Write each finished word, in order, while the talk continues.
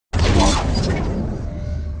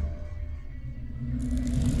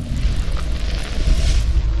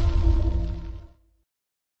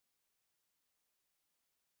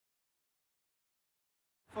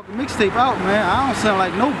Mixtape out, man. I don't sound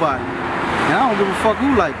like nobody. And I don't give a fuck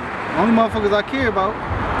who like it. The only motherfuckers I care about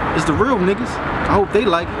is the real niggas. I hope they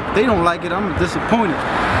like it. If they don't like it, I'm disappointed.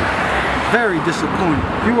 Very disappointed.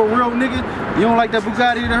 If you a real nigga, you don't like that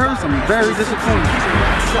Bugatti or the hearse, I'm very disappointed.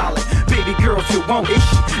 Solid, baby girl, if you want it,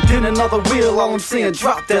 then another wheel. All I'm saying,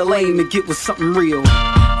 drop that lane and get with something real.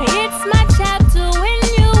 It's my chapter when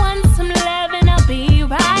you want some love and I'll be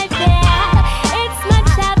right there. It's my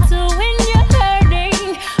chapter when you're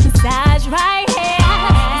hurting, massage right here.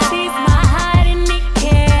 This is my heart and it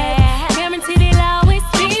care. Guaranteed it'll always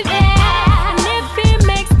be there. And if he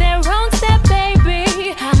makes that wrong step,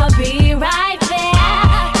 baby, I'll be right there.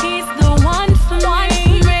 He's the one for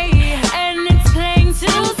me, and it's plain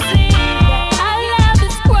to see. Our love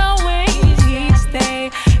is growing each day,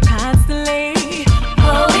 constantly.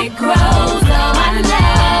 It grows, oh I know.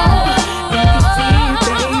 You can see,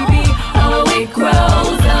 baby. Oh, it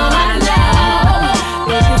grows, oh I know.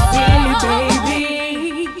 You can see, baby.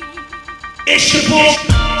 It's your boy.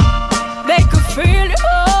 They could feel it,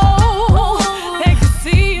 oh. They could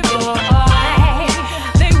see it, boy.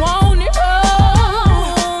 They want it,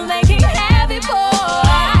 oh. They can't have it, boy.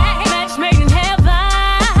 Match made in heaven.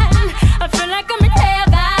 I feel like I'm in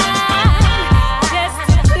heaven. Just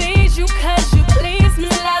to please you, 'cause you please me,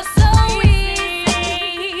 love so easy.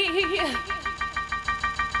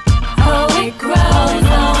 Oh, it grows,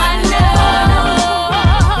 oh I know.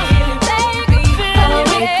 Baby, oh,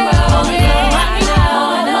 it grows, oh I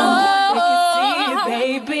know. They can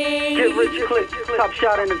see it, baby. Get rich quick, Top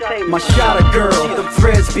Shot Entertainment. My shot of girl, the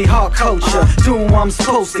threads be hard culture. Doing what I'm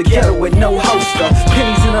supposed to, get her with no holster.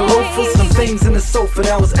 Pennies in the loafer, some things in the sofa.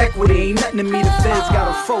 That was equity, ain't nothing to me, the feds got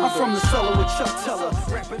a fold. I'm from the cellar with Chuck Teller,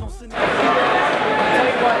 rapping on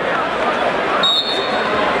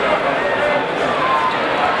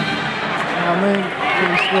I mean,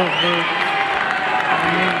 pretty slow, bro. I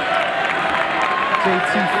mean,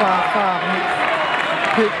 JT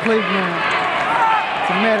 55, Playground.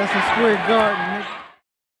 To Madison Square Garden.